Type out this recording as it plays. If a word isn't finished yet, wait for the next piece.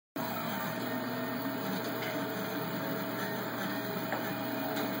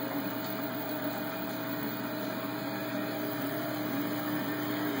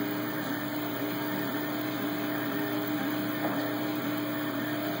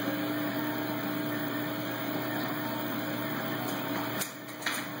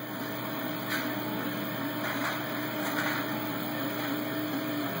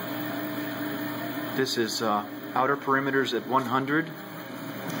This is outer perimeters at 100,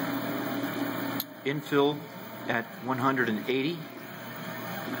 infill at 180,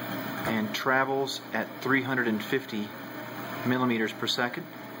 and travels at 350 millimeters per second.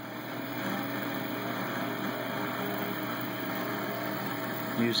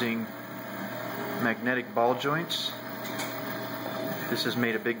 Using magnetic ball joints, this has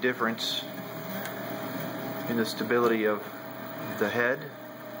made a big difference in the stability of the head.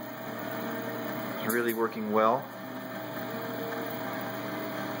 It's really working well.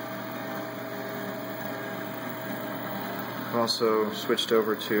 I've also switched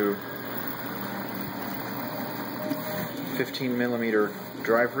over to 15 millimeter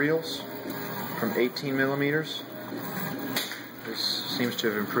drive reels from 18 millimeters. This seems to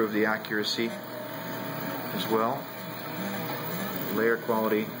have improved the accuracy as well. Layer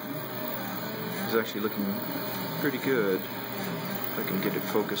quality is actually looking pretty good. If I can get it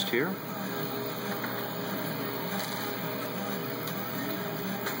focused here.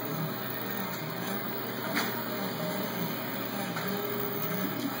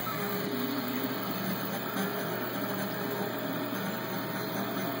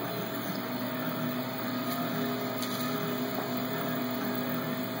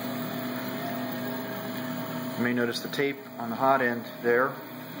 You may notice the tape on the hot end there.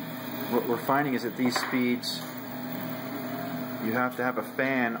 What we're finding is at these speeds you have to have a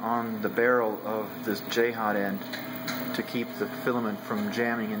fan on the barrel of this J-hot end to keep the filament from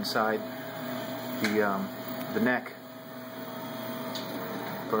jamming inside the neck.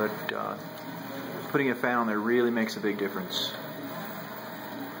 But putting a fan on there really makes a big difference.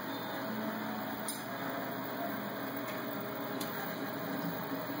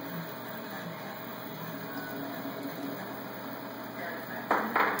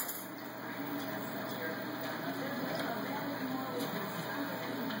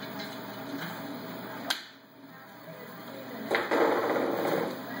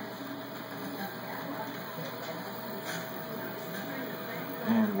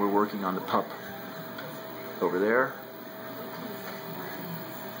 And we're working on the pup over there.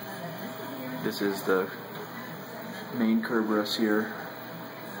 This is the main Cerberus here.